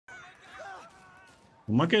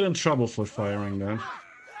I might get in trouble for firing that.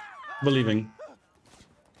 Believing.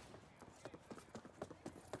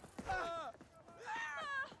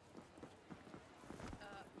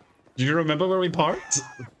 Do you remember where we parked?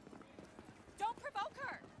 Don't provoke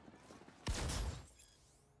her.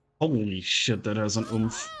 Holy shit, that has an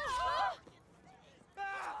oomph.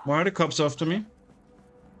 Why are the cops after me?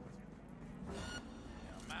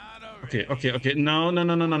 Okay, okay, okay. No, no,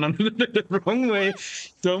 no, no, no, no. The wrong way.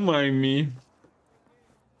 Don't mind me.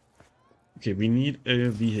 Okay, we need a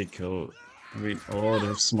vehicle. Wait, oh, they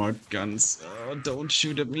have smart guns. Oh, don't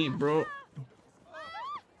shoot at me, bro.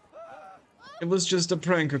 It was just a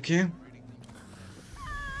prank, okay?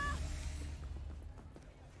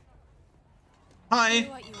 Hi. Do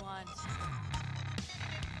what you want.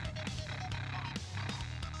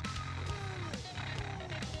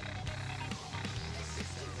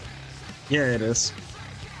 Yeah, it is.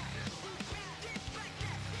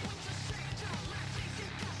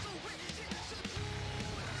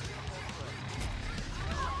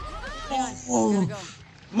 Oh, Go.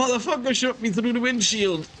 motherfucker shot me through the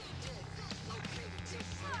windshield.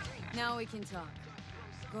 Now we can talk.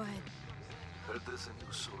 Go ahead. Heard there's a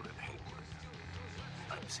new soul in Haywood.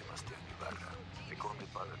 I'm Sebastian Ibarra. They call me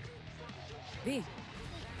Padre. V.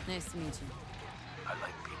 Nice to meet you. I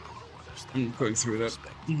like people who understand. I'm going through that.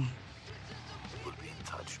 Respect. We'll be in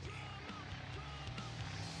touch, V.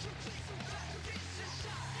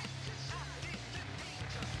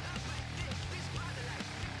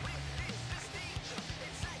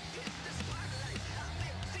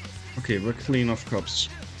 Okay, we're clean of cops.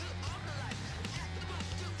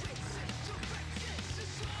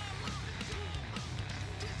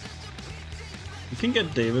 We can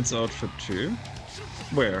get David's outfit too.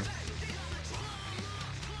 Where?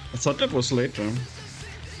 I thought that was later.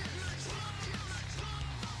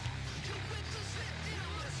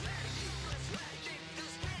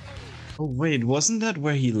 Oh wait, wasn't that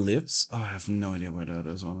where he lives? Oh, I have no idea where that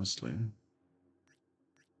is, honestly.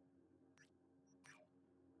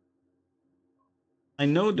 I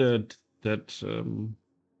know that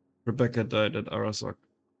Rebecca died at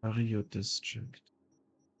Ario district.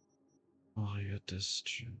 Ario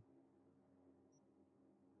district.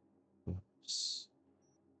 Oops.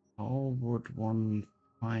 How would one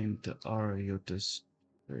find the Ario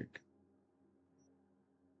district?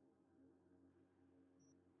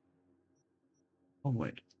 Oh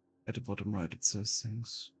wait, at the bottom right it says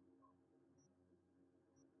things.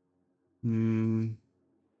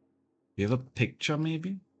 You have a picture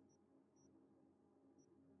maybe?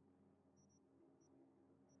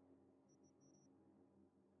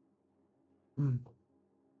 Let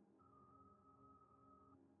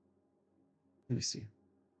me see.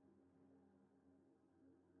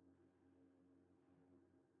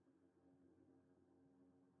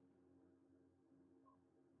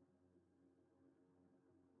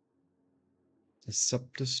 The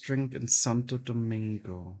sub-district in Santo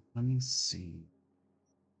Domingo. Let me see.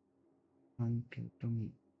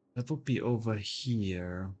 That would be over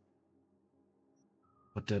here.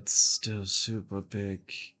 But that's still super big.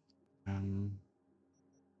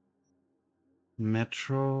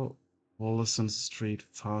 Metro, Wallison Street,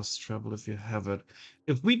 fast travel if you have it.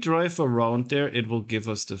 If we drive around there, it will give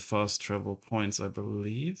us the fast travel points, I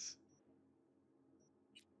believe.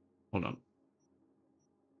 Hold on.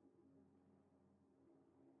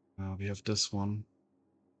 We have this one.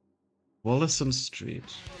 Wallison Street.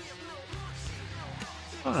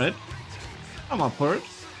 Alright. I'm up for it.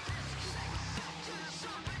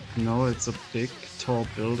 No, it's a big, tall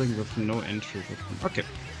building with no entry. Okay.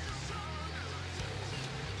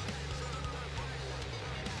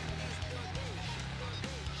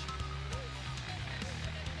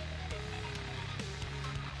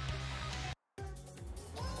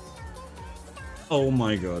 Oh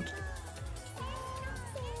my god.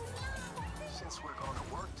 Since we're going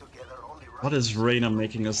to work together, only right. What is Raina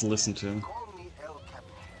making us listen to? Call me El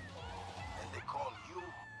Capitan. And they call you.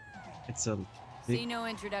 It's a See, big, no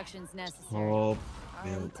introductions necessary. tall Already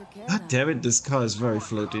building. took care of God that. damn it, this car is very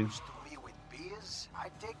floaty. Comes to me with beers, I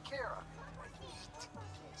take care of it. Eat,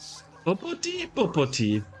 sleep, Popoti,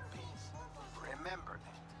 popoti. remember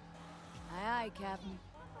that. Aye, aye, Captain.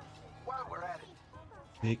 While we're at it,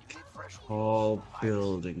 Big, need fresh tall wheat.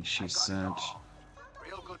 building, she I got it said. all.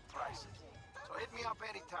 Real good prices. So hit me up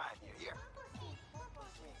anytime, you hear?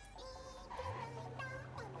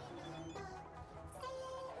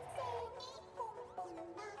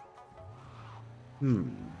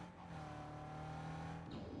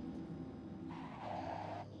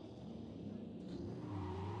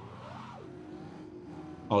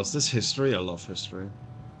 Oh, is this history? I love history.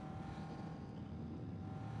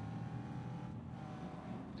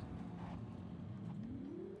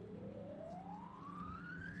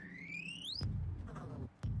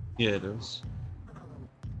 Yeah, it is.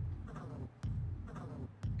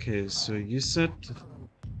 Okay, so you said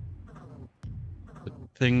the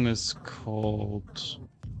thing is called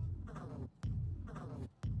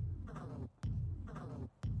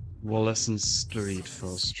Wallacen Street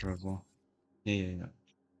Fast Travel. Yeah, yeah, yeah.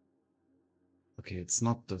 Okay, it's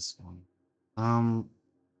not this one.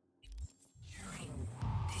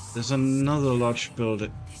 There's another large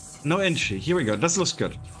building. No entry. Here we go. This looks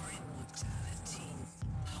good.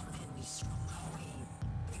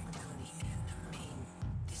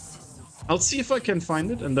 I'll see if I can find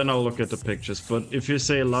it, and then I'll look at the pictures. But if you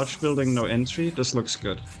say large building, no entry, this looks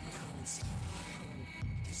good.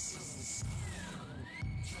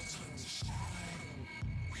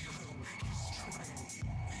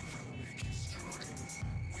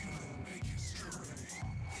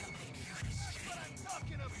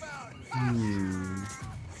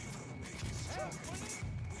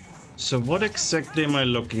 So what exactly am I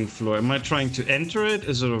looking for? Am I trying to enter it?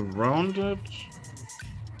 Is it around it?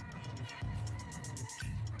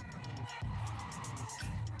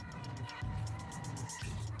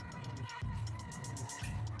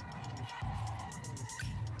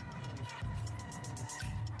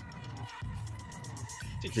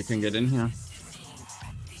 See if you can get in here.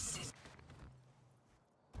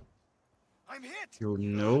 I'm hit. You'll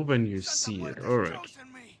know when you see it. Alright.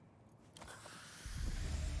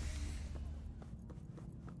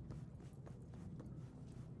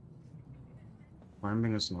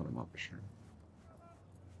 Climbing is not an option.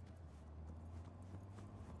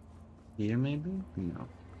 Here maybe? No.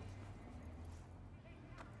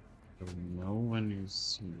 You'll know when you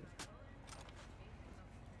see it.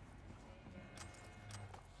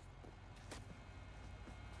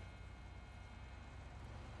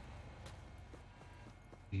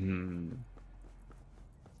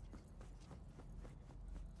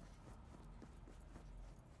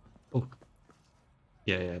 Oh.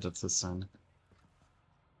 Yeah, that's the sign.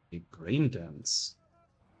 A brain dance.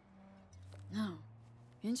 No.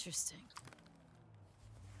 Interesting.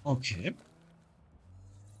 Okay.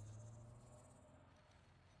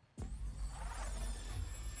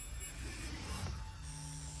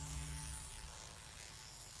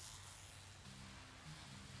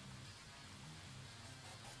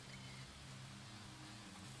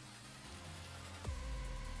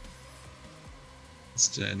 It's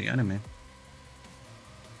the anime.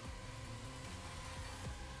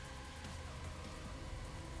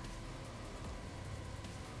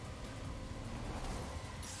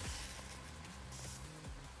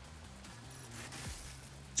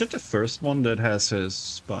 Is it the first one that has his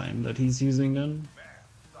spine that he's using then? Man,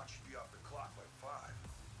 thought you'd be off the clock by 5.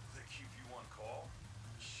 They keep you on call?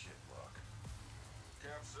 Shit luck.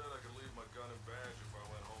 Cap said I could leave my gun and badge if I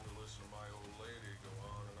went home to listen to my old lady go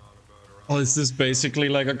on and on about her. Oh, is this basically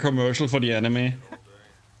like a commercial for the anime?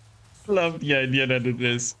 Love the idea that it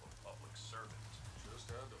is. Public servant. Just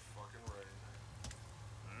had to fucking rain.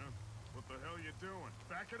 What the hell you doing?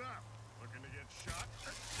 Back it up. Looking to get shot?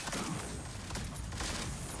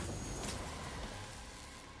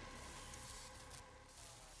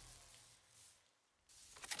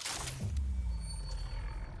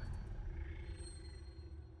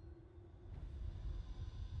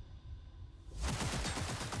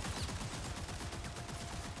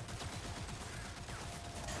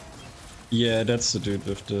 Yeah, that's the dude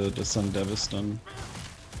with the Sun Deviston.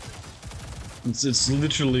 It's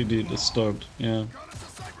literally the disturbed, yeah.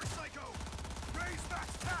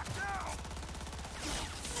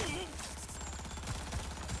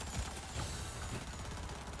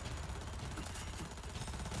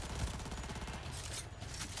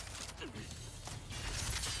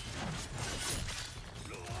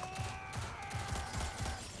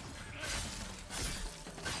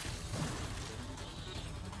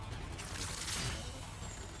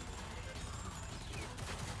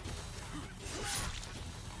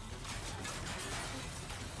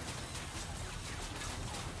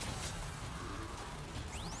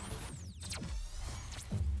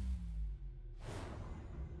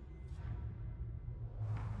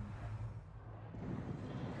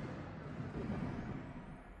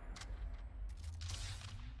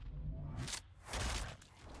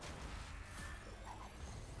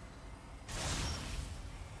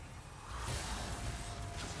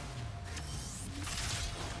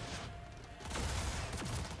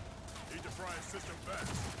 System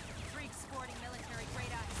best. Freak sporting military great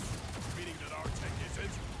eyes. Meaning that our tech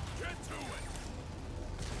isn't. Get to it!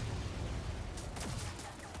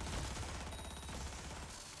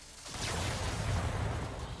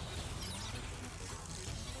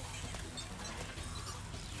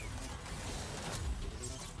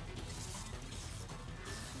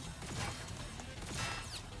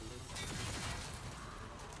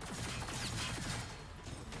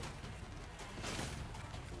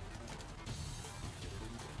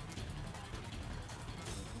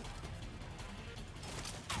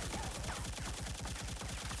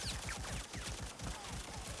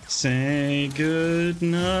 Say good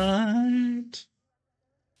night.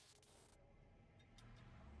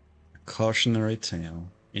 A cautionary tale,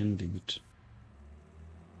 indeed.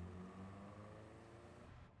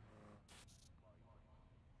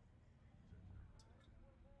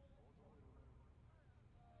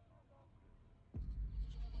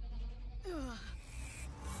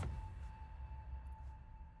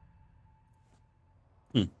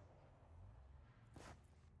 Hmm.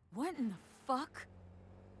 What in the fuck?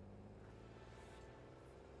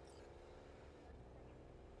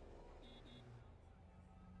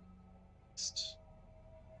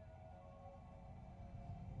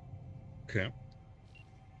 Okay.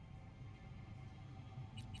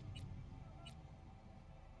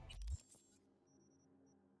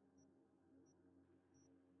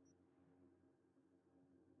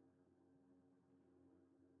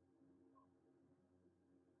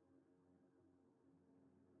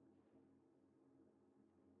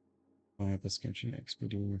 I have a sketchy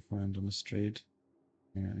XPD you find on the street.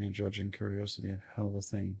 Yeah, any judging curiosity, a hell of a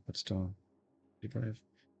thing, but still, be brave.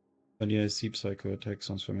 But yeah, Sea Psycho attack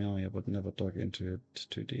sounds familiar, but never dug into it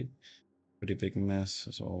too deep. Pretty big mess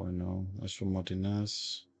is all I know. As for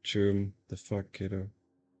Martinez, Chum, the fuck, kiddo?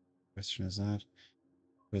 Question is that?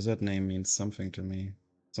 Because that name means something to me.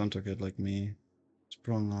 Santo kid like me,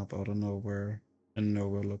 sprung up out of nowhere, and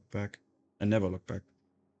nowhere looked back. I never looked back.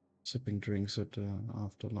 Sipping drinks at the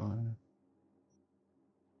afterlife.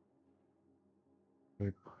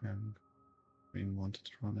 Big and Green wanted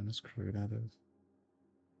to run in his crew, that is.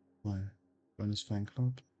 Why? Join his fan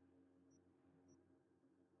club?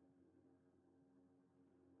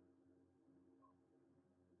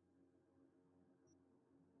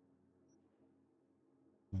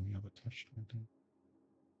 Any other touched anything?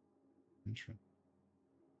 Interesting.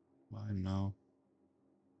 Why now?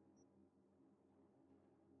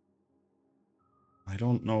 I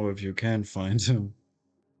don't know if you can find him.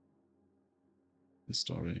 The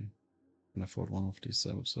story. When I fought one of these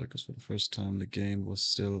cyberpsychos for the first time, the game was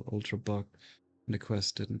still ultra bugged and the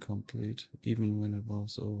quest didn't complete, even when it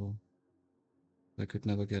was over. I could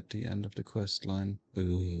never get the end of the quest line.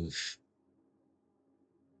 Oof.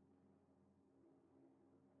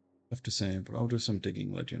 Have to say, but I'll do some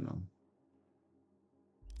digging, let you know.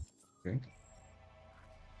 Okay.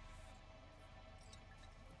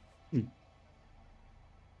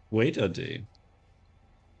 Wait a day.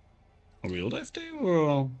 A real life day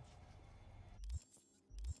or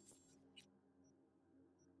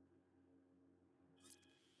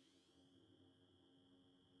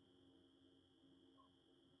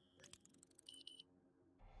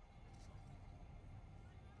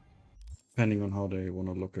depending on how they want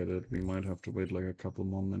to look at it, we might have to wait like a couple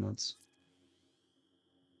more minutes.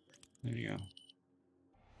 There you go.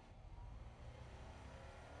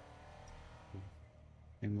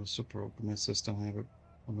 Game was super open. My sister have it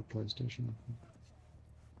on the PlayStation.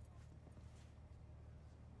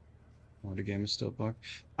 Oh, the game is still bugged.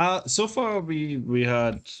 So far we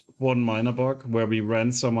had one minor bug where we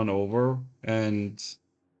ran someone over and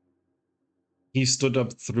he stood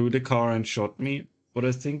up through the car and shot me. But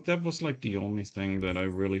I think that was like the only thing that I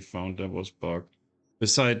really found that was bugged.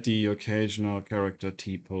 Beside the occasional character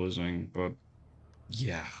T-posing, but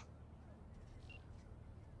yeah.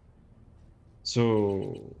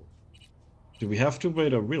 So do we have to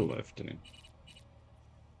wait a real life day?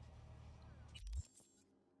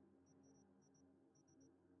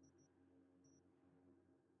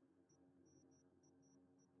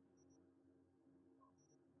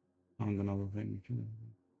 On another thing.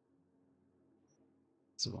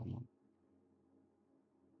 It's a long one.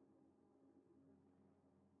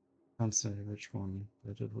 Can't say which one.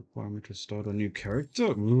 Did it require me to start a new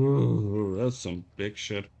character? Ooh, that's some big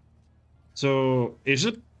shit. So is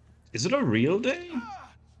it a real day?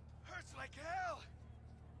 Hurts like hell.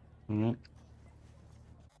 Alright.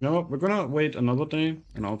 No, we're gonna wait another day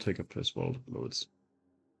and I'll take a piss while it loads.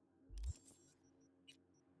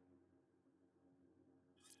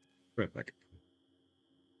 Right back.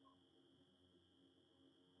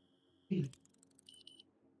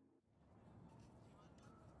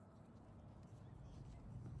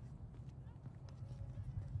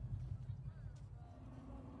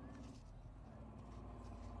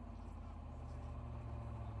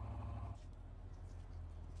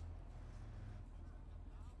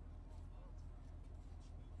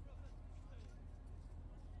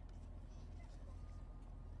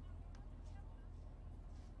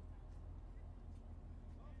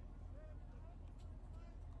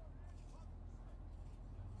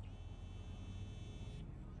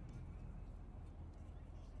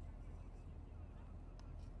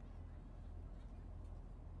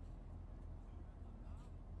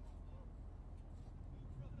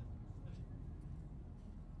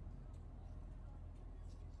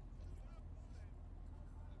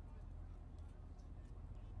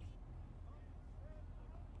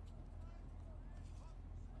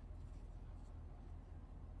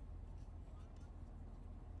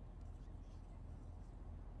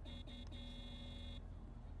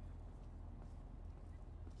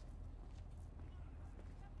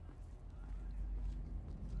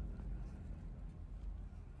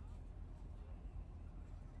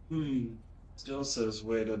 Still says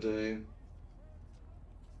wait a day.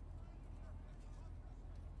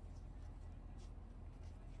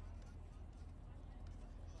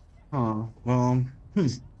 Huh. Well,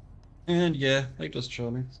 and yeah, like this,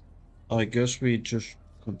 Charlie. I guess we just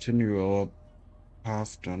continue our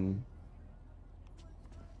path then.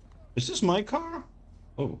 Is this my car?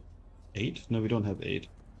 Oh, 8? No, we don't have 8.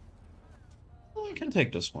 Well, I can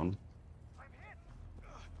take this one. I'm hit!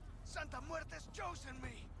 Santa Muerte's chosen me!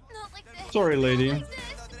 Not like this. Sorry, Not lady. like this.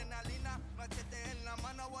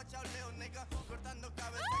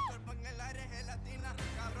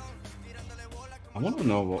 I want to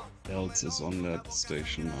know what else is on that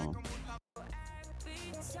station now.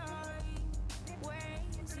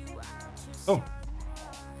 Oh.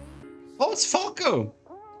 Oh, it's Falco!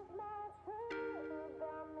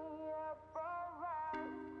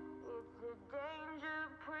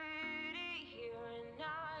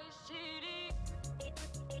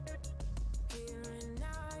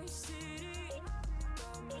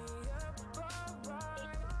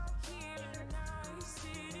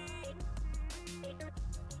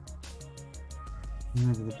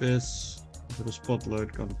 Never the best. For the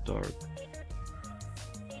spotlight got dark.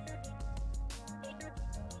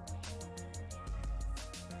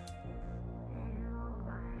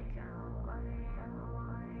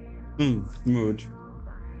 Mood.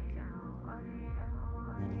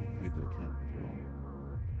 Maybe I can't.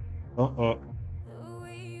 Uh-oh.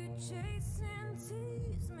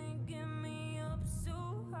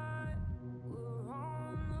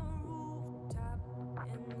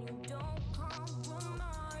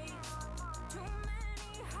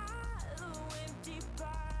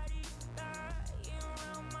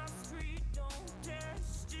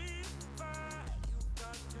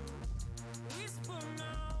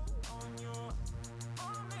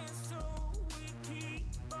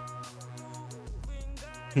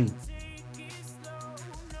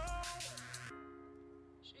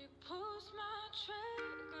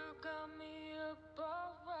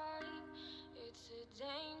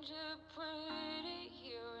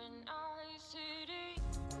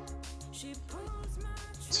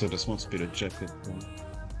 So this must be the jacket one.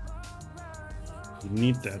 You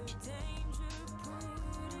need that.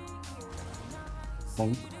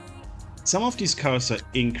 Bonk. Some of these cars are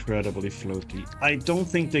incredibly floaty. I don't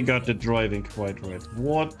think they got the driving quite right.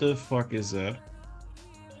 What the fuck is that?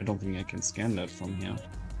 I don't think I can scan that from here.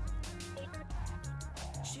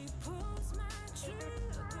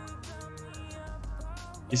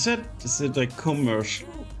 Is it like commercial?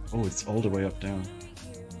 Oh, it's all the way up down.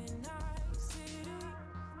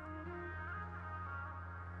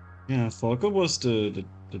 Yeah, Falco was the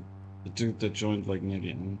dude that joined like near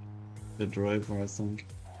the end. The driver, I think.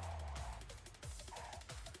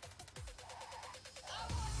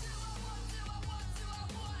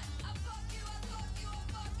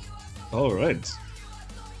 All right.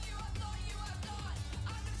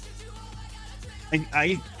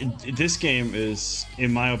 This game is,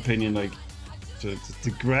 in my opinion, like the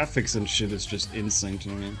graphics and shit is just insane to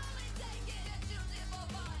me.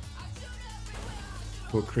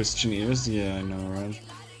 For Christian ears, yeah, I know, right?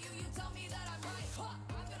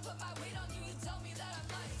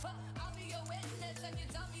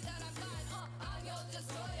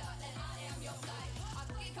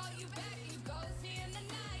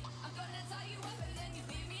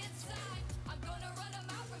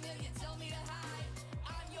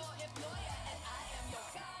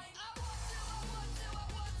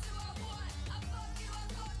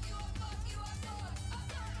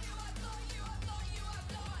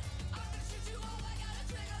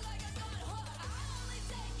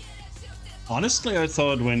 Honestly, I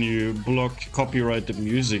thought when you block copyrighted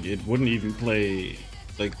music, it wouldn't even play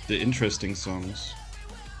like the interesting songs.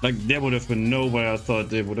 Like there would have been no way I thought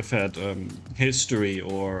they would have had History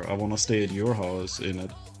or I Wanna Stay at Your House in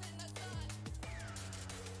it.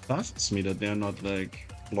 Baffles me that they're not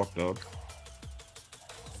like blocked out.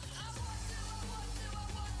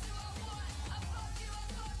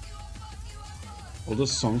 All the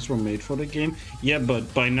songs were made for the game? Yeah,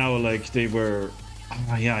 but by now like they were...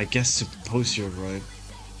 Oh yeah, I guess suppose you're right.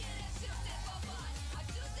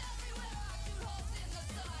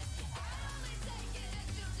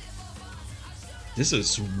 This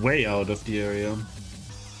is way out of the area.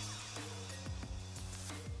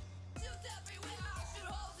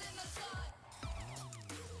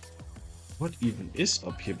 What even is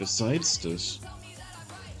up here besides this?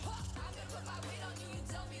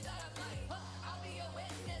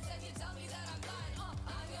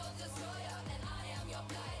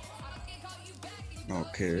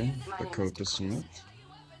 Okay, the Coca Smith.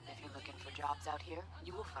 If you're looking for jobs out here,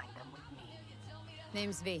 you will find them with me.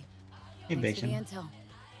 Name's V. Hey, Thanks for the Bacon. intel.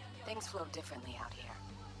 Things flow differently out here.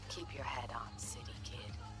 Keep your head on, city kid.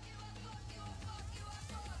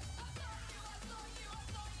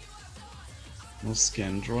 No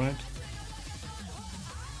scan droid.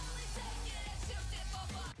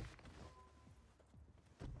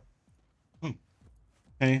 Oh.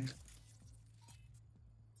 Hey.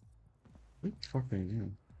 What the fuck are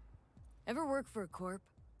you? Ever work for a corp?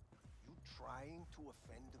 You trying to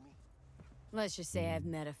offend me? Let's just say I've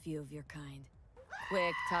met a few of your kind.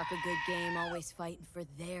 Quick, talk a good game, always fighting for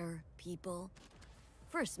their people.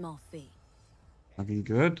 For a small fee. Looking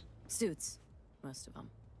good? Suits, most of them.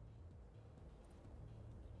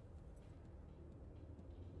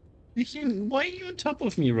 Why are you on top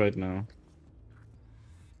of me right now?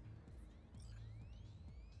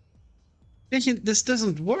 Bacon, this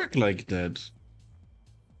doesn't work like that.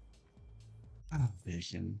 Ah,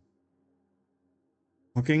 Bacon.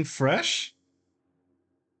 Looking fresh?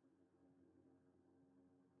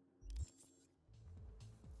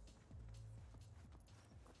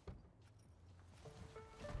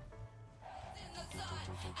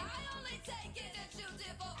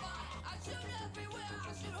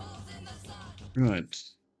 Right.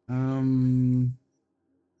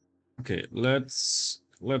 Okay, let's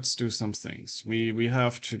do some things. We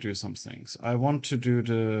have to do some things. I want to do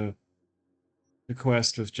the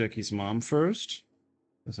quest with Jackie's mom first,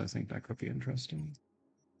 because I think that could be interesting.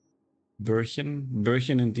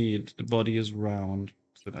 Birchen indeed. The body is round.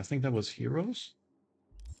 But I think that was heroes.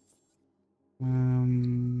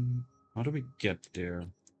 How do we get there?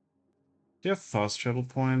 Do you have fast travel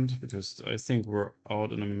point? Because I think we're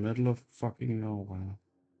out in the middle of fucking nowhere.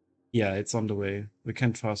 Yeah, it's on the way. We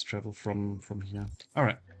can fast travel from here. All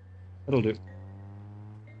right, that'll do.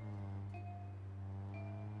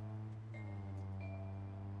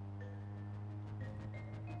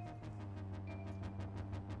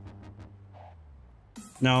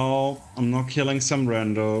 No, I'm not killing some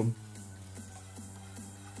rando.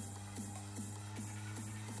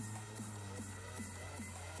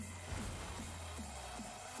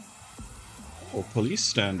 Oh,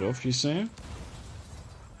 police standoff, you say? Hands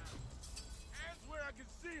where I can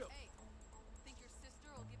see 'em. Hey, think your sister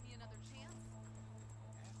will give me another chance?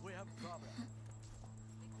 We have a problem.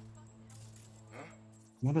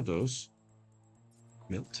 What are those?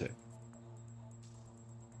 Miltech.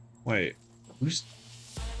 Wait, who's...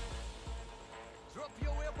 Drop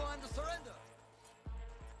your weapon and surrender.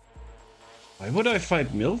 Why would I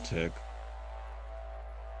fight Miltech?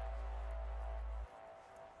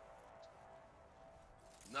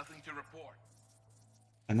 Nothing to report.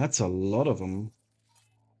 And that's a lot of them.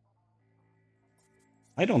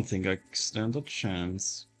 I don't think I stand a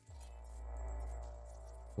chance.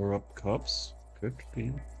 Corrupt cops? Could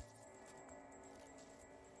be.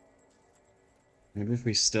 Maybe if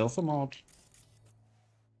we stealth them out.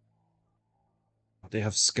 They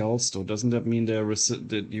have skulls though. Doesn't that mean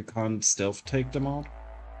that you can't stealth take them out?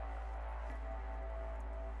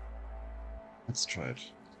 Let's try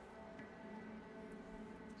it.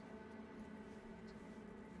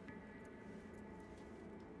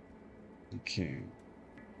 Okay.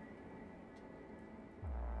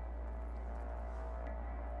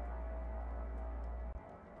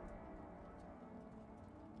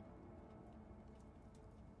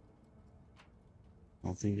 I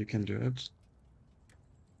don't think you can do it.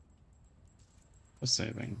 For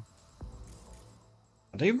saving.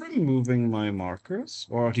 Are they removing my markers?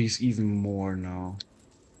 Or are these even more now?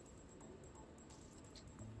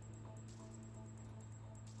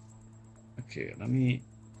 Okay, let me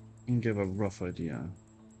give a rough idea.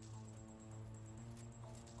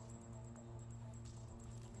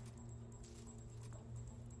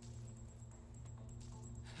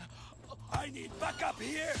 I need backup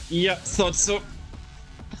here. Yeah, thought so.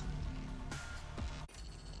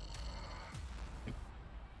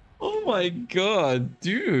 Oh my god,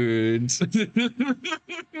 dude.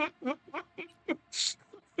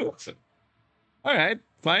 Alright,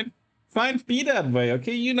 fine. Fine, be that way,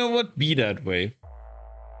 okay? You know what? Be that way.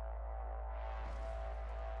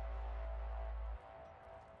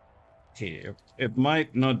 Okay, it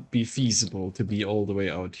might not be feasible to be all the way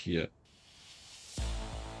out here.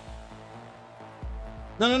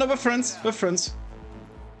 No, we're friends. We're friends.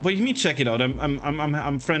 What do you mean check it out?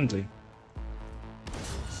 I'm friendly.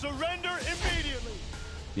 Surrender immediately.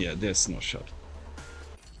 Yeah, there's no shot.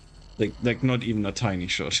 Like not even a tiny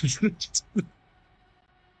shot.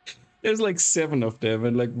 There's like 7 of them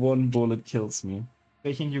and like 1 bullet kills me.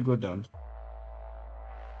 I think you go down.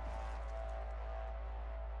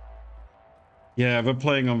 Yeah, we're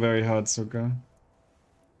playing on very hard, Suka.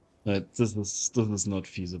 This is not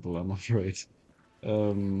feasible, I'm afraid.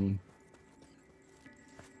 Um,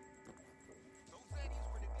 Those Eddies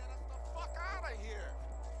were to get us the fuck out of here.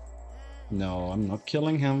 no, I'm not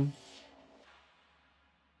killing him.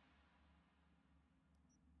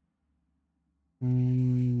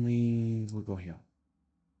 We'll go here.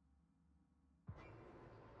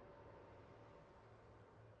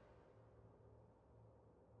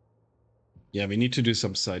 Yeah, we need to do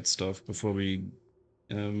some side stuff before we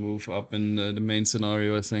move up in the main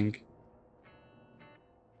scenario, I think.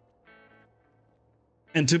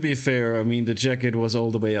 And to be fair, I mean, the jacket was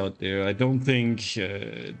all the way out there. I don't think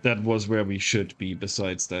that was where we should be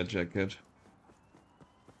besides that jacket.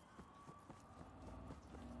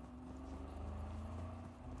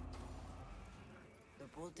 The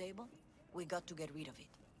pool table? We got to get rid of it.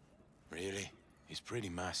 Really? It's pretty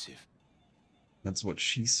massive. That's what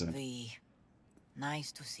she said. V,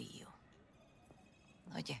 nice to see you.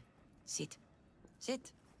 Oye, sit.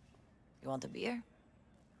 Sit. You want a beer?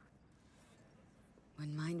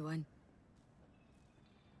 Wouldn't mind one.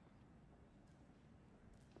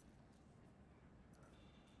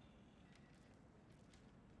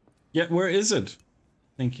 Yeah, where is it?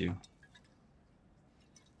 Thank you.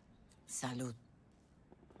 Salud.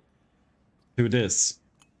 To this.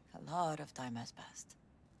 A lot of time has passed.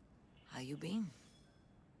 How you been?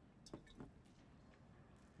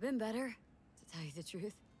 Been better, to tell you the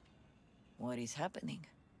truth. What is happening?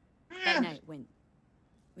 That night when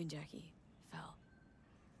Jackie fell.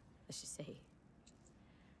 Let's just say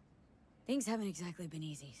things haven't exactly been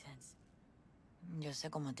easy since. Yo sé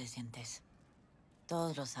cómo te sientes.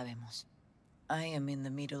 Todos lo sabemos. I am in the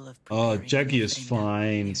middle of Oh, preparing Jackie an is ofrenda.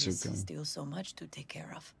 fine, There is Zuko. still so much to take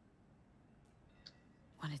care of.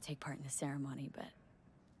 Want to take part in the ceremony, but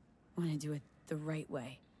want to do it the right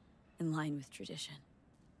way, in line with tradition.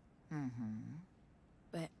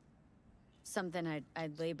 But something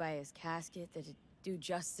I'd lay by his casket that'd do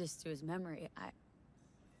justice to his memory. I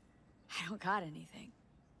don't got anything.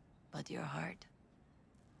 But your heart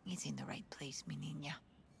is in the right place, mi niña.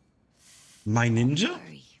 My ninja? Don't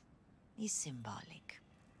worry. He's symbolic.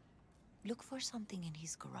 Look for something in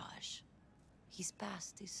his garage. His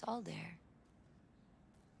past is all there.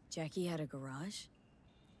 Jackie had a garage?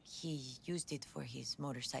 He used it for his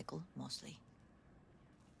motorcycle, mostly.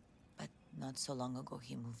 But not so long ago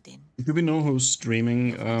he moved in. Do we know who's streaming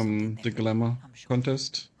You'll find something the there, glamour I'm sure.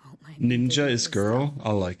 contest? Won't mind me Ninja digging is his girl? stuff.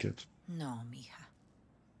 I like it. No, mija.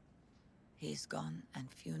 He's gone,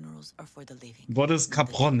 and funerals are for the living. What is not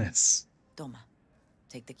the dead. Caprones? Toma.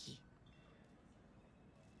 Take the key.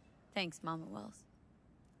 Thanks, Mama Wells.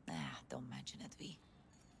 Don't mention it, V.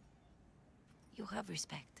 You have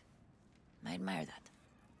respect. I admire that.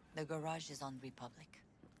 The garage is on Republic.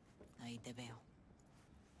 Ahí te veo.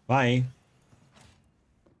 Bye.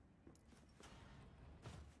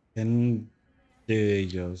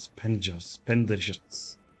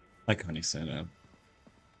 Pendejos. I can't even say that.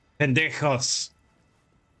 Pendejos!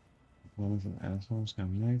 Ones and assholes, kind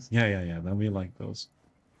of nice. Yeah, then we like those.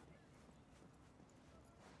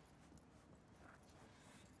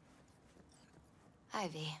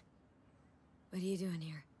 Ivy, What are you doing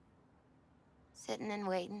here? sitting and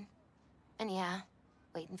waiting. And yeah,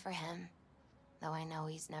 waiting for him. Though I know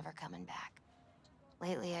he's never coming back.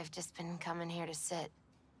 Lately, I've just been coming here to sit.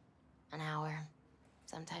 An hour.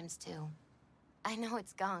 Sometimes two. I know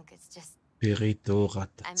it's gunk, it's just... Perito I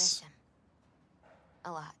ratats. miss him.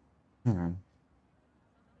 A lot. Hmm.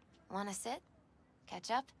 Wanna sit? Catch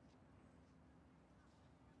up?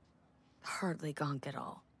 Hardly gonk at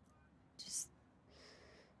all. Just...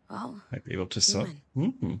 well, Might be able to suck.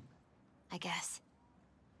 Human. I guess.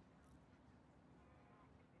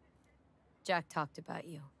 Jack talked about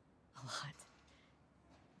you. A lot.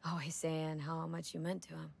 Always saying how much you meant to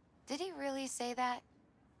him. Did he really say that?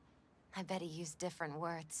 I bet he used different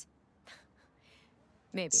words.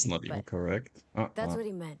 Maybe, It's not even but correct. that's what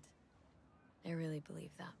he meant. I really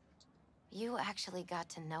believe that. You actually got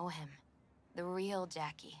to know him. The real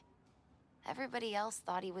Jackie. Everybody else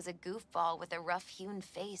thought he was a goofball with a rough-hewn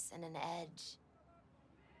face and an edge.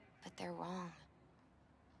 But they're wrong.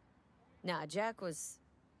 Nah, Jack was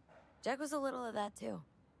a little of that too.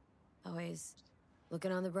 Always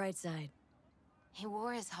looking on the bright side. He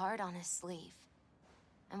wore his heart on his sleeve.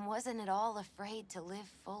 And wasn't at all afraid to live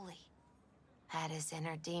fully. Had his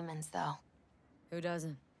inner demons, though. Who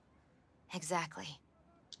doesn't? Exactly.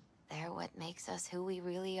 They're what makes us who we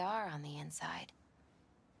really are on the inside.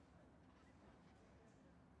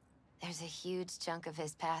 There's a huge chunk of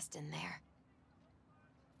his past in there.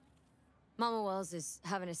 Mama Wells is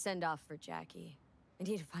having a send-off for Jackie. I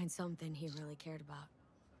need to find something he really cared about.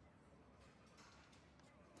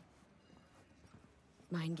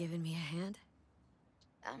 Mind giving me a hand?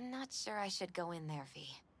 I'm not sure I should go in there, V.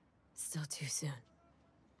 Still too soon.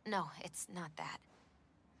 No, it's not that.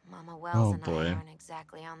 Mama Wells Oh and I boy. aren't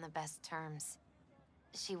exactly on the best terms.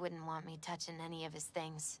 She wouldn't want me touching any of his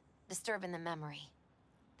things, disturbing the memory.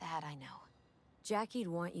 That I know. Jackie'd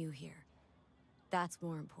want you here. That's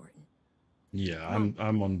more important. Yeah, Come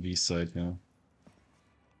I'm on V's side now.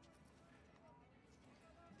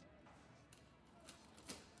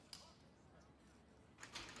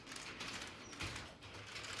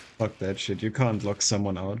 Fuck that shit. You can't lock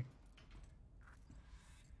someone out.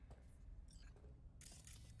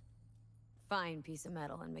 Fine piece of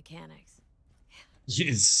metal and mechanics.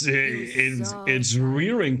 It's so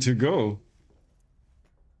rearing to go.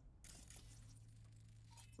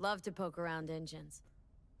 Love to poke around engines.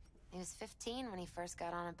 He was 15 when he first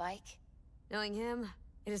got on a bike. Knowing him,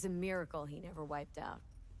 it is a miracle he never wiped out.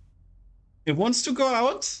 It wants to go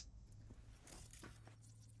out?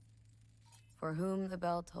 For whom the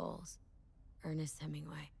bell tolls. Ernest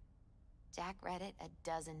Hemingway. Jack read it a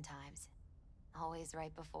dozen times. Always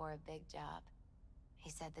right before a big job. He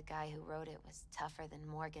said the guy who wrote it was tougher than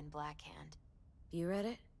Morgan Blackhand. You read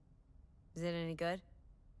it? Is it any good?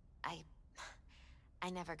 I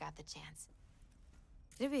never got the chance.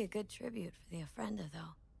 It'd be a good tribute for the Ofrenda,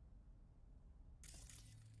 though.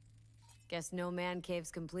 Guess no man cave's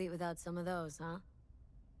complete without some of those, huh?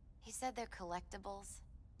 He said they're collectibles.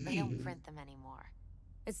 They don't print them anymore.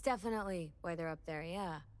 It's definitely why they're up there,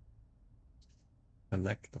 yeah.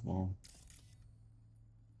 Collectible.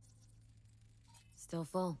 Still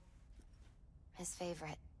full. His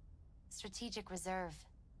favorite. Strategic Reserve.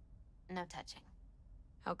 No touching.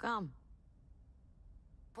 How come?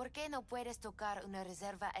 ¿Por qué no puedes tocar una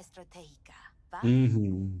reserva estratégica? ¿Va?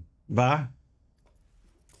 Va?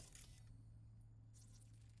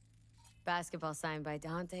 Basketball signed by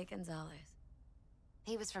Dante Gonzalez.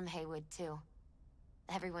 He was from Haywood, too.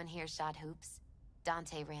 Everyone here shot hoops.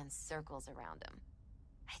 Dante ran circles around him.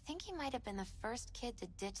 I think he might have been the first kid to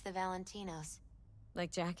ditch the Valentinos.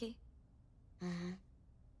 Like Jackie? Mm-hmm.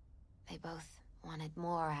 They both wanted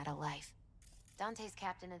more out of life. Dante's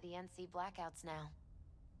captain of the NC Blackouts now.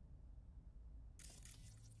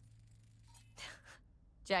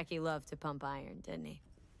 Jackie loved to pump iron, didn't he?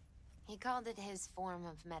 He called it his form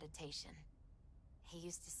of meditation. He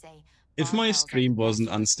used to say, If my "Barbells are stream the wasn't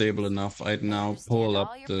best unstable weights. enough, I'd They now understand pull all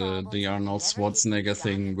up your the problems and Arnold never give you Schwarzenegger dumb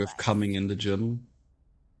thing with advice." coming in the gym.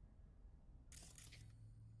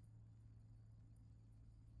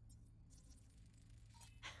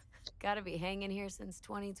 Gotta be hanging here since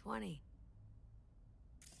 2020.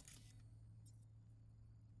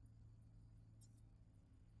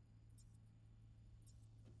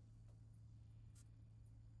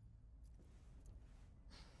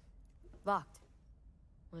 Locked.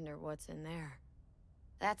 Wonder what's in there.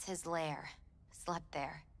 That's his lair. Slept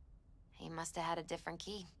there. He must have had a different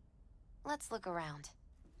key. Let's look around.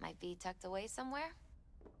 Might be tucked away somewhere?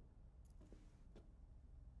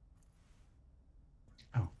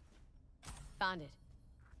 Oh. Found it.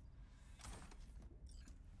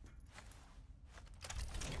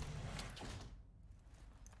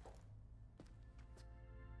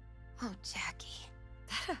 Oh, Jackie.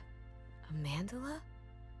 That a mandala?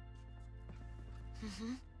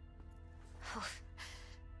 Mm-hmm. Oh,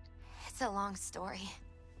 it's a long story.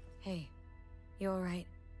 Hey, you alright?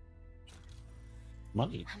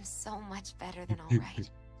 Money. I'm so much better than alright.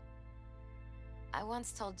 I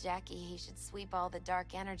once told Jackie he should sweep all the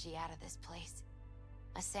dark energy out of this place.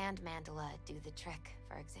 A sand mandala'd do the trick,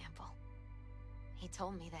 for example. He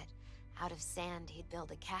told me that out of sand he'd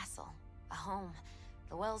build a castle, a home,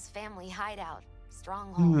 the Wells family hideout,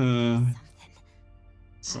 stronghold, something.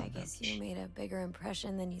 I guess you made a bigger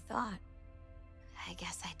impression than you thought. I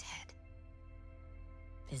guess I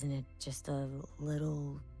did. Isn't it just a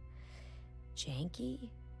little janky?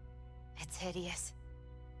 It's hideous.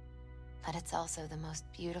 But it's also the most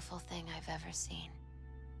beautiful thing I've ever seen.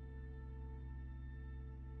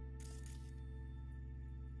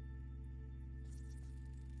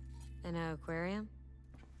 An aquarium?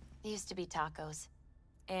 It used to be Taco's.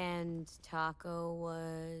 And Taco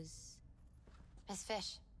was... His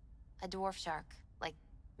fish. A dwarf shark. Like,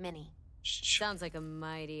 mini. Sounds like a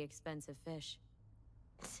mighty expensive fish.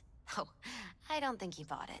 Oh, I don't think he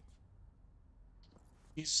bought it.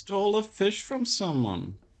 He stole a fish from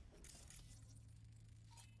someone.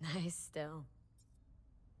 Nice still.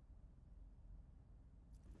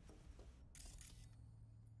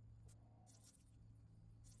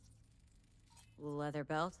 Leather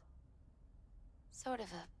belt? Sort of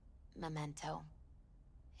a memento.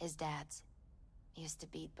 His dad's. Used to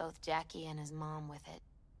beat both Jackie and his mom with it.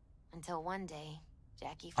 Until one day,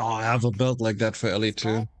 Jackie Oh, fought I have a back. belt like that for Ellie too.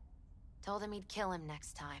 Instead, told him he'd kill him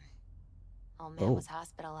next time. Old man Oh. was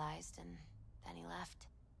hospitalized, and then he left.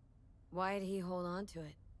 Why'd he hold on to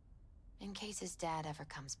it? In case his dad ever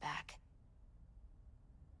comes back.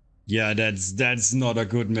 Yeah, that's not a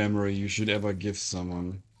good memory you should ever give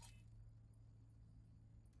someone.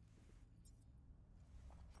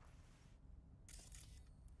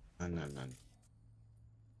 No.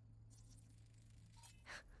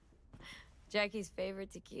 Jackie's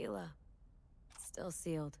favorite tequila. Still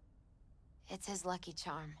sealed. It's his lucky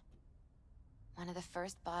charm. One of the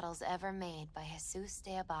first bottles ever made by Jesus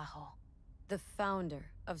de Abajo. The founder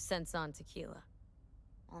of Senson Tequila.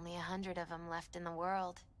 Only 100 of them left in the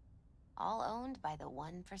world. All owned by the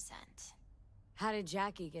 1%. How did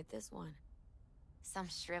Jackie get this one? Some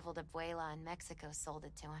shriveled abuela in Mexico sold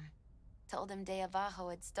it to him. Told him de Abajo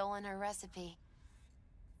had stolen her recipe.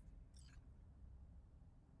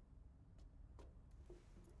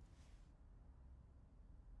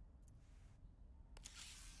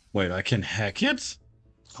 Wait, I can hack it?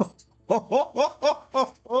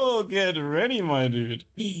 Oh, get ready, my dude.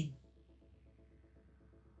 55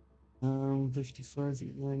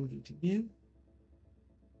 BTU.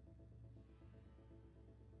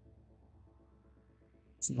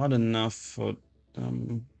 It's not enough for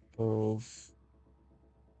both.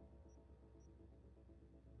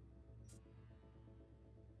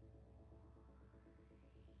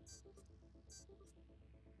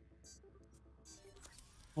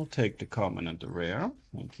 I'll take the common and the rare.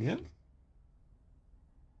 Thank you.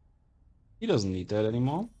 He doesn't need that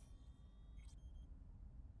anymore.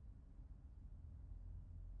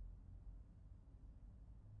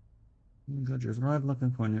 Got your right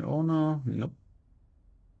looking for a new owner. Nope.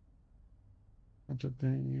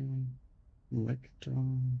 Entertaining.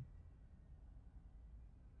 Electron.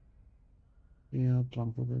 Yeah,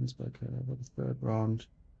 plum province back for the third round.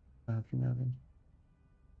 From Evan.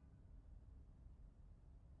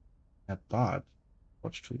 At that.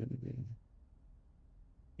 Watch tweet in the game.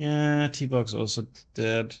 Yeah, T-Box also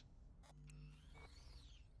dead.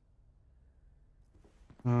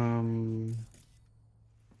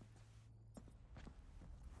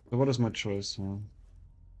 So what is my choice?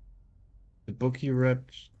 The bookie red,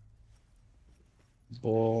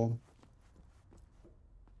 ball,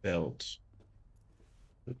 belt,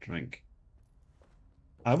 the drink.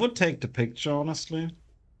 I would take the picture, honestly,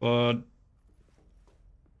 but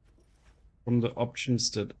from the options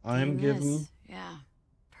that I'm given, Yeah,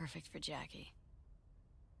 perfect for Jackie.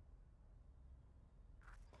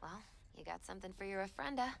 Well, you got something for your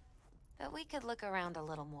ofrenda. But we could look around a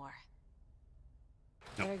little more.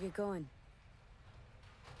 Better get going.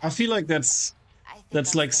 I feel like that's I think like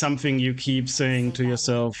I'll stay. something you keep saying Say to bye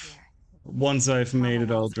yourself. here. Once I've made Mama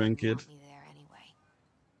it, I'll Wells drink wouldn't it. want me there anyway.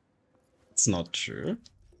 It's not true.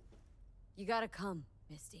 You gotta come,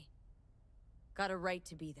 Misty. Got a right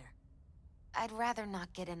to be there. I'd rather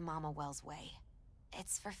not get in Mama Wells' way.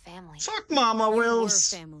 It's for family. Fuck Mama You were Wills.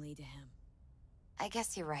 family to him. I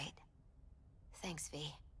guess you're right. Thanks,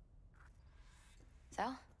 V. So,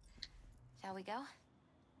 shall we go?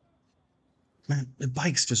 Man, the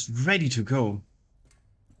bike's just ready to go.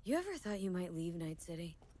 You ever thought you might leave Night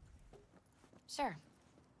City? Sure.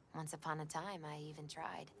 Once upon a time, I even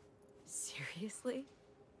tried. Seriously?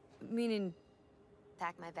 Meaning...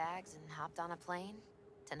 Packed my bags and hopped on a plane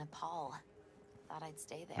to Nepal. Thought I'd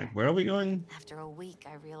stay there. Wait, where are we going? After a week,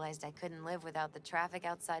 I realized I couldn't live without the traffic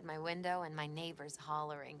outside my window and my neighbors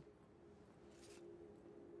hollering.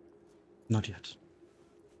 Not yet.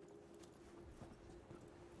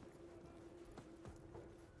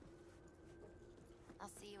 I'll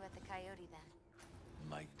see you at the Coyote then.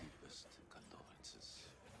 My deepest condolences.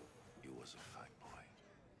 He was a fine boy.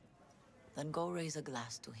 Then go raise a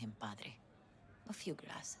glass to him, Padre. A few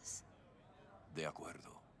glasses. De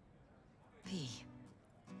acuerdo. V,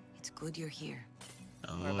 it's good you're here.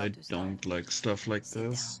 We're Oh, about I to start. don't like stuff like Sit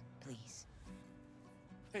this. down, please.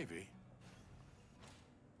 Hey, V.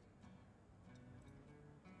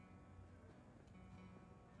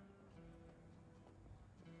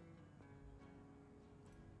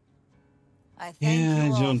 I thank Yeah,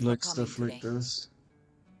 you I all don't for like coming stuff like today. this.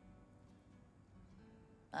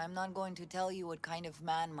 I'm not going to tell you what kind of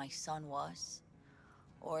man my son was,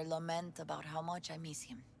 or lament about how much I miss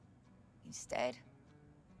him. Instead,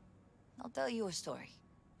 I'll tell you a story.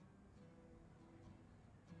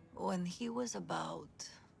 When he was about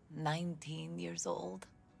 19 years old,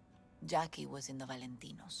 Jackie was in the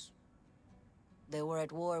Valentinos. They were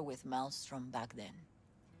at war with Maelstrom back then.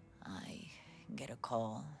 I get a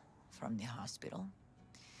call from the hospital.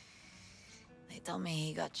 They tell me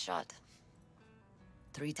he got shot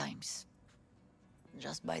 3 times.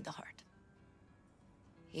 just by the heart.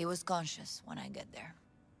 He was conscious when I get there.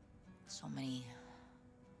 So many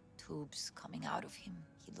tubes coming out of him.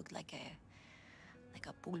 He looked like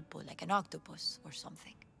a pulpo, like an octopus or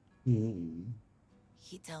something. Hmm.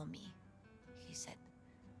 He tell me, he said,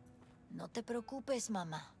 "No te preocupes,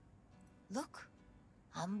 mama. Look,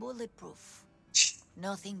 I'm bulletproof.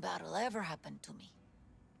 Nothing bad will ever happen to me."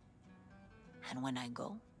 And when I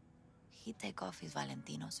go, he take off his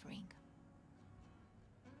Valentino's ring.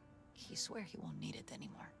 He swear he won't need it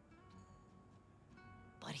anymore.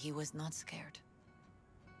 But he was not scared.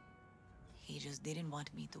 He just didn't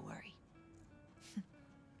want me to worry.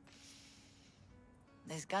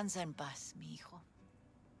 Descansa en paz, mi hijo.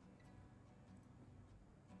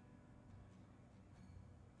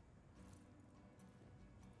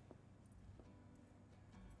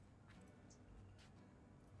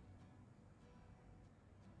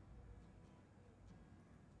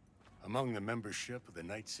 Among the membership of the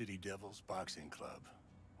Night City Devils Boxing Club,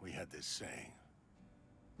 we had this saying: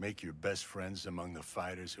 make your best friends among the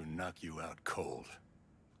fighters who knock you out cold.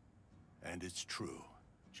 And it's true.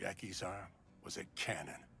 Jackie's arm was a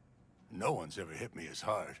cannon. No one's ever hit me as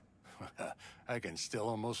hard. I can still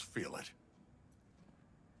almost feel it.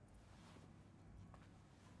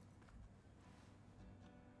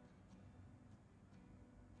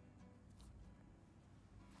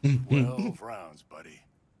 Mm-hmm. 12 rounds, buddy.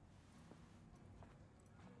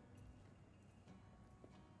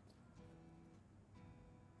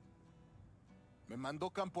 Me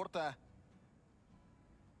mandó Camporta.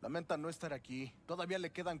 Lamenta no estar aquí. Todavía le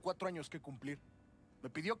quedan 4 años que cumplir. Me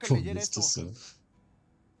pidió que leyera esto.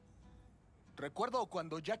 Recuerdo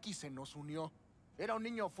cuando Jackie se nos unió. Era un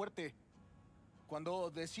niño fuerte. Cuando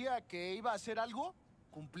decía que iba a hacer algo,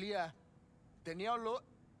 cumplía. Tenía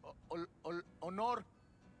honor.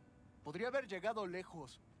 Podría haber llegado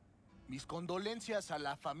lejos. Mis condolencias a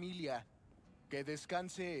la familia. Que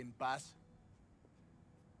descanse en paz.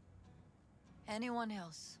 Anyone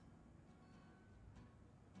else?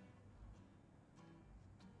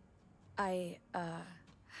 I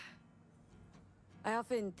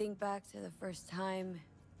often think back to the first time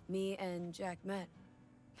me and Jack met.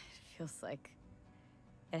 It feels like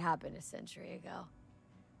it happened a century ago.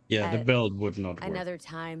 Yeah, the At belt would not work. another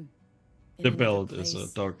time. In The another belt is a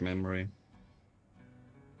place. dark memory.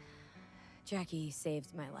 Jackie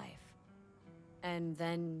saved my life. And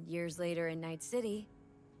then years later in Night City,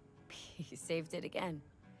 he saved it again.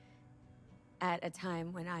 At a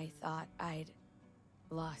time when I thought I'd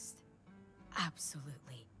lost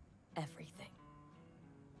absolutely everything.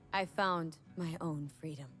 I found my own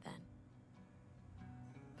freedom then.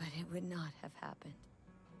 But it would not have happened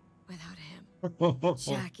without him.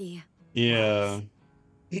 Jackie. Yeah.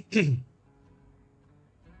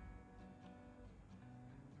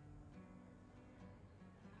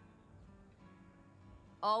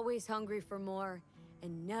 Always hungry for more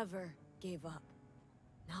and never gave up.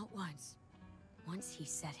 Not once. Once he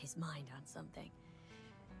set his mind on something,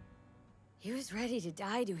 he was ready to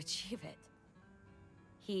die to achieve it.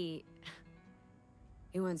 He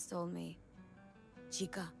once told me,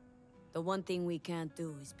 "Chica, the one thing we can't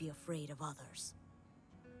do is be afraid of others."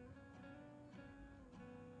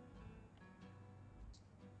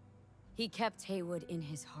 He kept Haywood in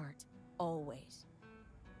his heart, always.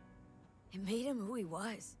 It made him who he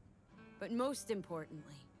was. But most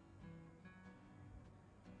importantly,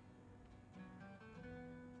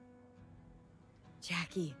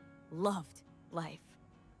 Jackie loved life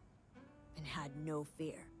and had no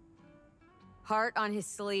fear. Heart on his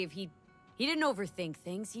sleeve, he didn't overthink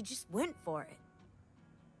things, he just went for it.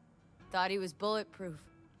 Thought he was bulletproof.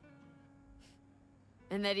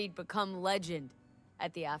 And that he'd become legend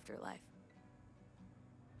at the afterlife.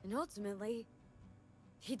 And ultimately,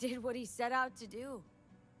 he did what he set out to do.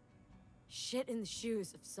 Shit in the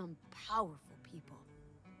shoes of some powerful people.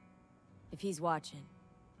 If he's watching,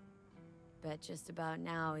 bet just about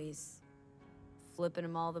now he's flipping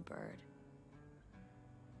them all the bird.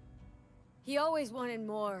 He always wanted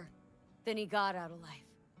more than he got out of life.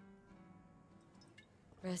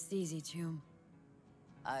 Rest easy, Chum.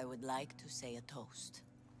 I would like to say a toast.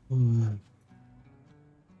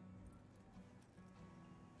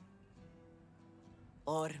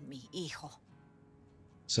 Por mi hijo.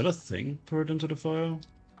 Is that a thing poured into the fire?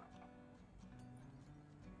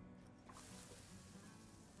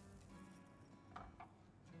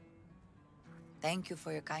 Thank you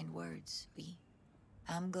for your kind words, V.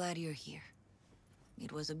 I'm glad you're here.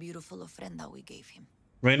 It was a beautiful ofrenda we gave him.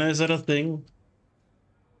 Reina, is that a thing?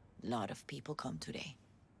 A lot of people come today.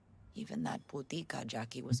 Even that putica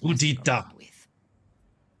Jackie was messing Putita. around with.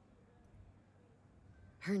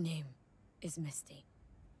 Her name is Misty.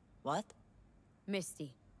 What?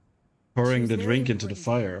 Misty. Pouring She's the very drink into the important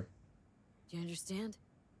to you. fire. Do you understand?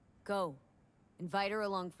 Go. Invite her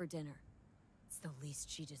along for dinner. It's the least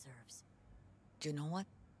she deserves. Do you know what?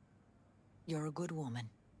 You're a good woman.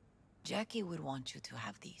 Jackie would want you to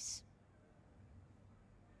have these.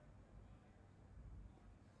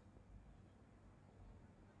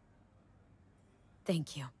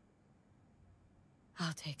 Thank you.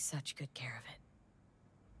 I'll take such good care of it.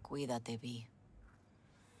 Cuídate, Vi.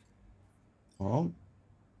 Well,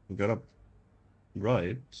 we got up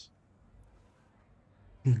right.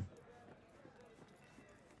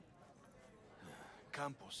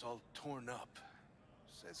 Campos all torn up.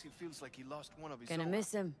 Says he feels like he lost one of his Gonna own.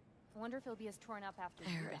 miss him. I wonder if he'll be as torn up after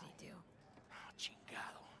I you already die. do. Oh,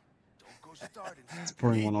 chingado. Don't go starting. It's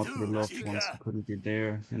pouring one Me out for the too, loved chica. ones who couldn't be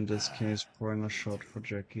there. In this case, pouring a shot for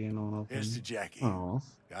Jackie and all of them. Here's to Jackie. Oh,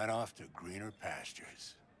 Got off to greener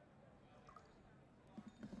pastures.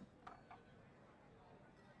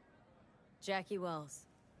 Jackie Wells.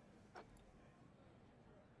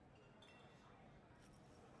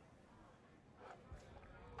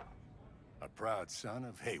 A proud son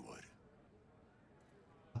of Haywood.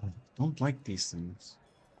 I don't like these things.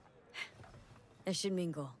 I should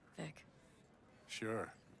mingle, Vic.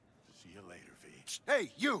 Sure. See you later, V.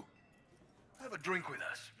 Hey, you! Have a drink with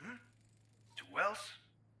us. Hmm? To Wells?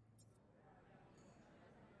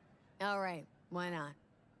 All right, why not?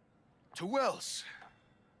 To Wells.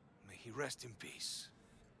 May he rest in peace.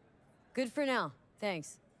 Good for now.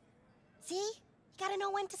 Thanks. See? You gotta know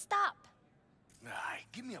when to stop. Ay,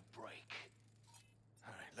 give me a break.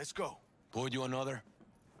 All right, let's go. Pour you another?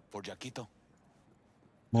 For Jaquito?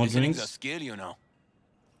 More Listening's a drinks? skill, you know.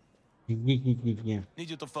 Yeah. Need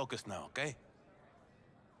you to focus now, okay?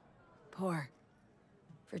 Pour.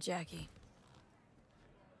 For Jackie.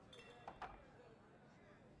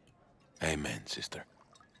 Amen, sister.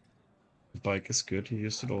 The bike is good. He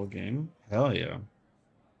used it all game. Hell yeah.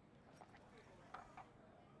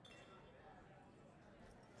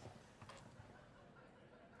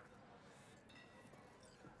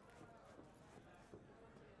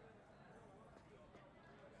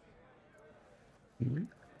 Mhm.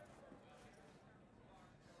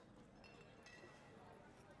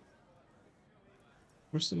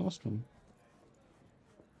 Where's the last one?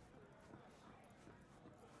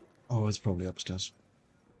 Oh, it's probably upstairs.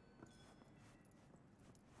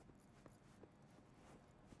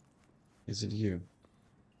 Is it you?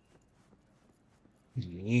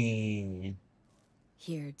 Yeah.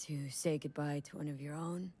 Here to say goodbye to one of your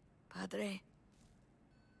own, Padre?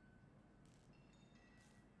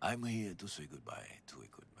 I'm here to say goodbye to a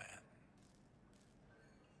good man.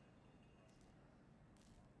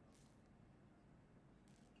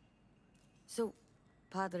 So,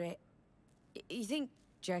 Padre, you think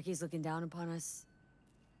Jackie's looking down upon us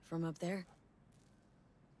from up there?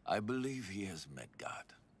 I believe he has met God,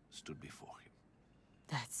 stood before him.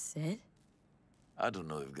 That's it? I don't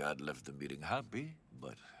know if God left the meeting happy,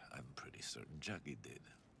 but I'm pretty certain Jackie did.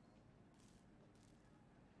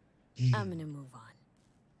 I'm gonna move on.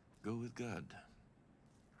 Go with God.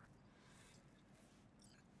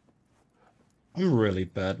 I'm really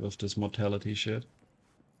bad with this mortality shit.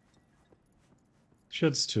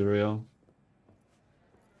 Shit's too real.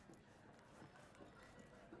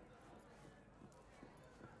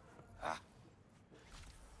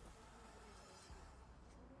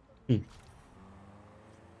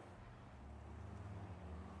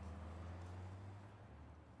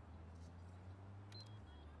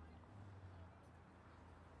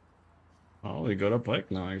 Oh, we got a bike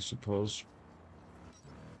now, I suppose.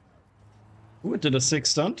 Ooh, it did a 6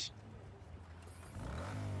 stunt.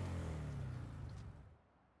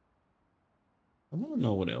 I want to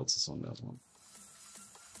know what else is on that one.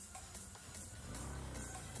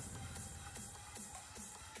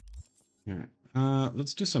 Alright,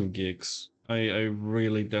 let's do some gigs. I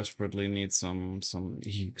really desperately need some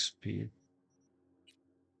EXP.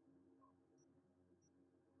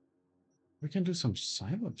 We can do some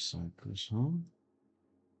Cyberpunk,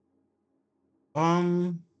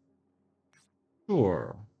 huh?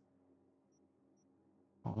 Sure.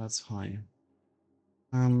 Oh, that's high.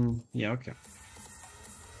 Yeah, okay.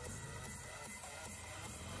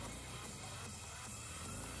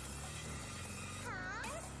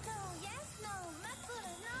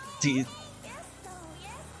 See,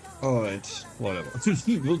 alright, whatever.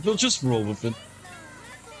 we'll just roll with it.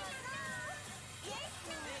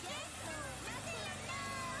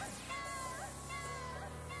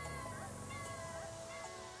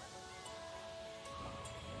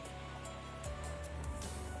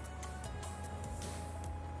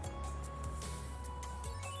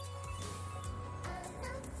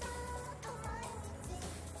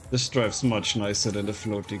 This drives much nicer than the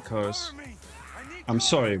floaty cars. I'm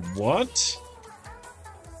sorry, what?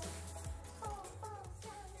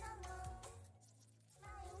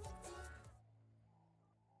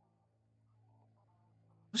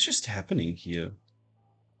 What's just happening here?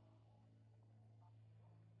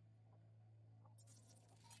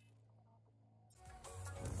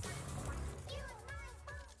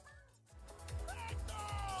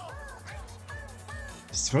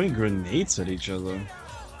 He's throwing grenades at each other.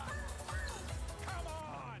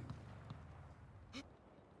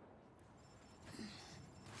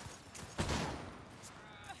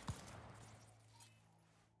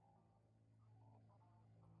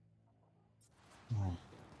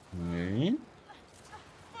 Okay.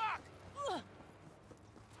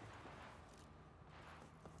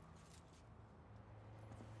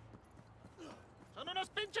 ¡Son unos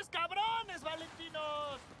pinches cabrones,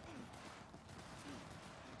 Valentinos!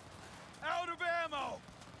 Out of ammo!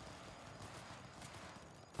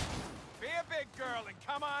 Be a big girl and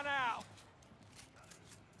come on out!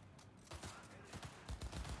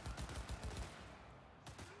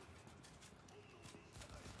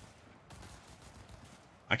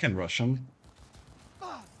 I can rush him.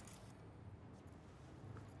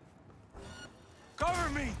 Cover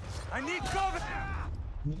me! I need cover!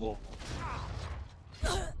 Whoa.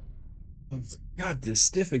 God, this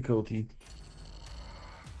difficulty.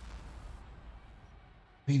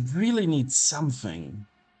 We really need something.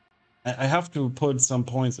 I have to put some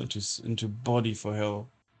points into body for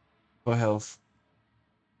health.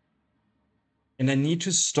 And I need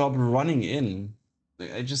to stop running in.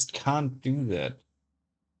 I just can't do that.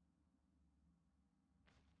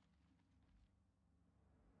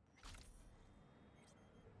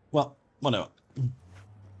 Well, whatever.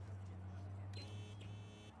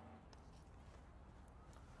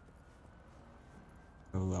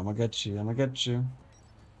 Oh, I'm gonna get you. I'm gonna get you.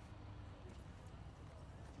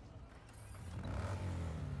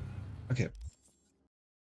 Okay.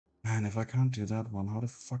 Man, if I can't do that one, how the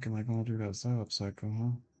fuck am I gonna do that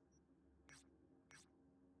Cyberpunk,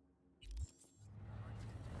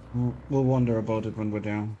 huh? We'll wonder about it when we're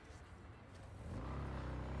down.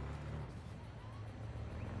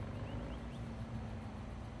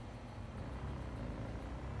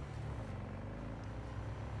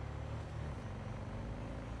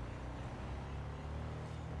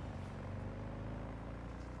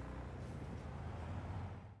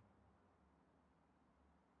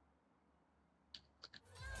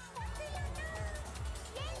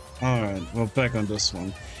 Alright, well, back on this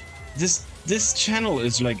one. This channel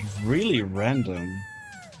is like really random.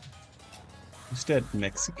 Is that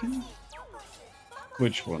Mexican?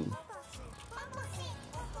 Which one?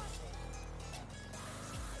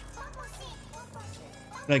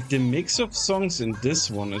 Like the mix of songs in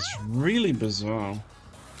this one is really bizarre.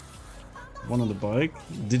 One on the bike?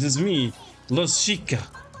 This is me, Los Chica.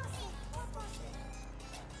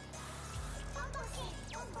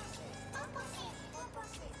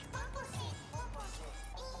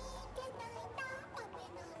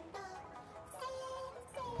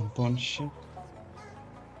 Bunch.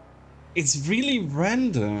 It's really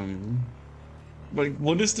random. Like,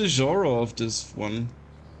 what is the genre of this one?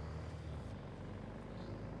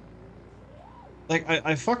 Like,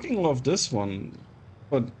 I fucking love this one,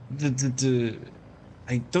 but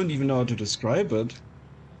I don't even know how to describe it.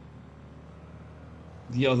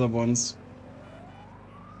 The other ones.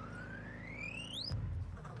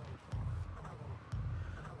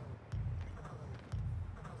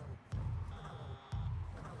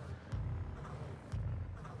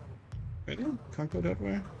 Really? Can't go that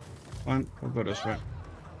way? Fine, we'll go this way.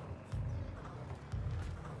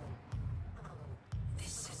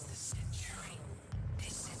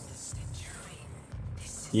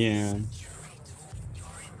 Yeah.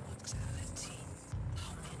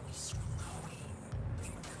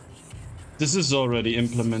 This is already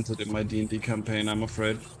implemented in my D&D campaign, I'm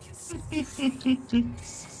afraid.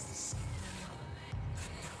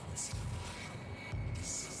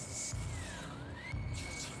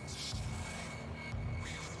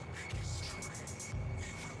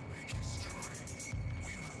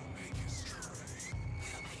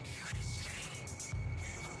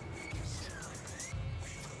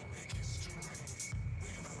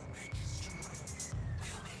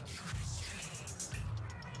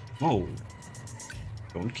 Oh,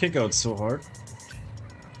 don't kick out so hard.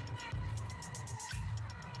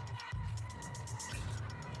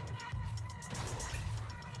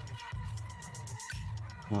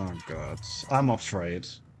 Oh god, I'm afraid.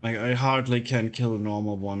 I hardly can kill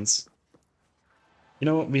normal ones. You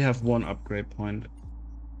know what, we have one upgrade point.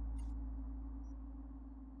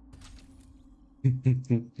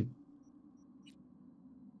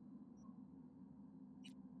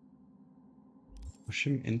 Push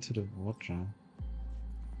him into the water.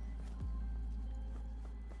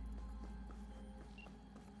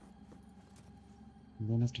 You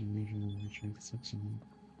don't have to reaching section.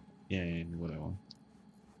 Yeah, whatever.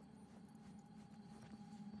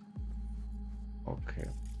 Okay.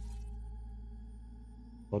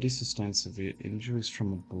 Body sustained severe injuries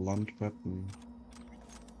from a blunt weapon.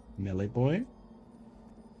 Melee boy?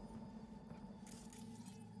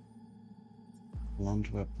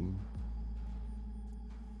 Blunt weapon.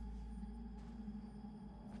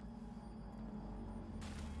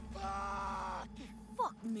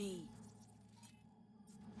 Fuck me.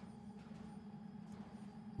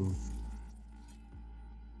 Oof.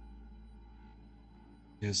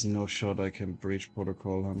 There's no shot I can breach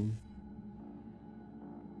protocol, him.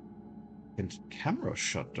 And camera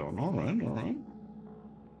shut down. Alright, alright.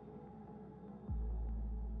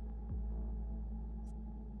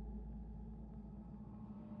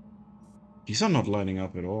 These are not lining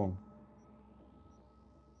up at all.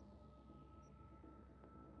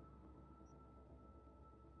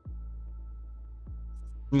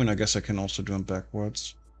 I mean, I guess I can also do them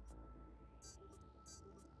backwards.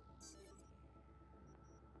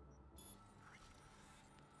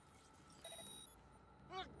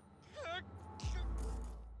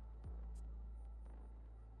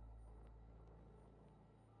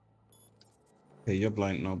 Okay, you're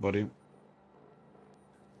blind now, buddy.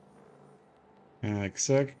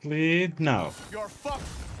 Exactly now. You're fucked.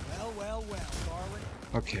 Well, darling.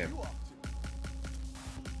 Okay. What are you up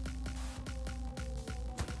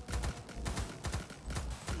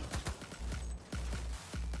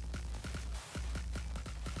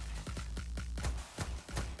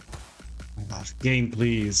to? Last game,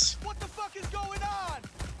 please. What the fuck is going on?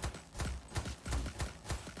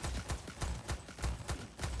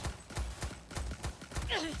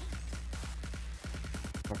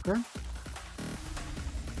 Fucker.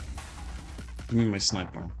 Give me my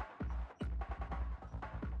sniper.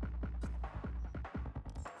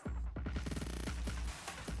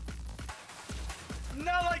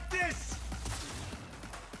 Not like this.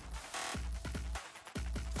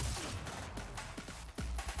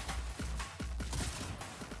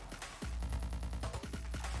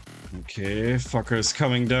 Okay, fucker is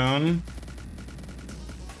coming down.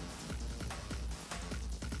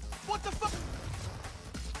 What the fuck?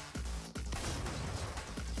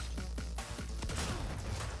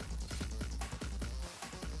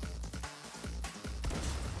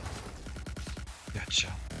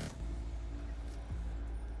 Gotcha.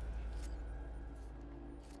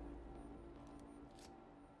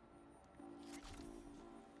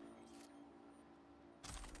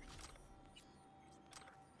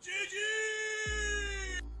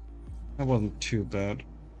 That wasn't too bad.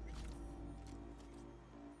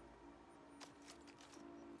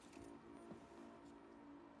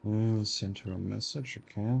 Send her a message,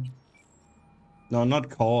 okay. No, not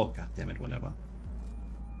call. God damn it, whatever.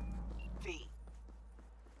 V.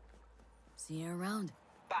 See you around.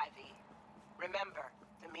 Bye, V. Remember,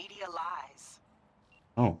 the media lies.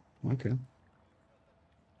 Oh, okay.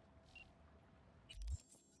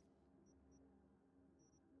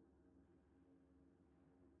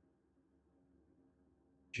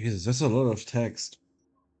 Jesus, that's a lot of text.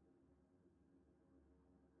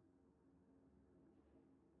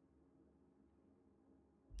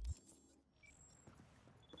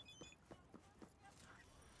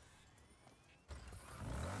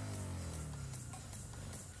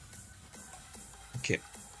 Okay.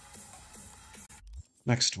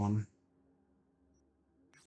 Next one.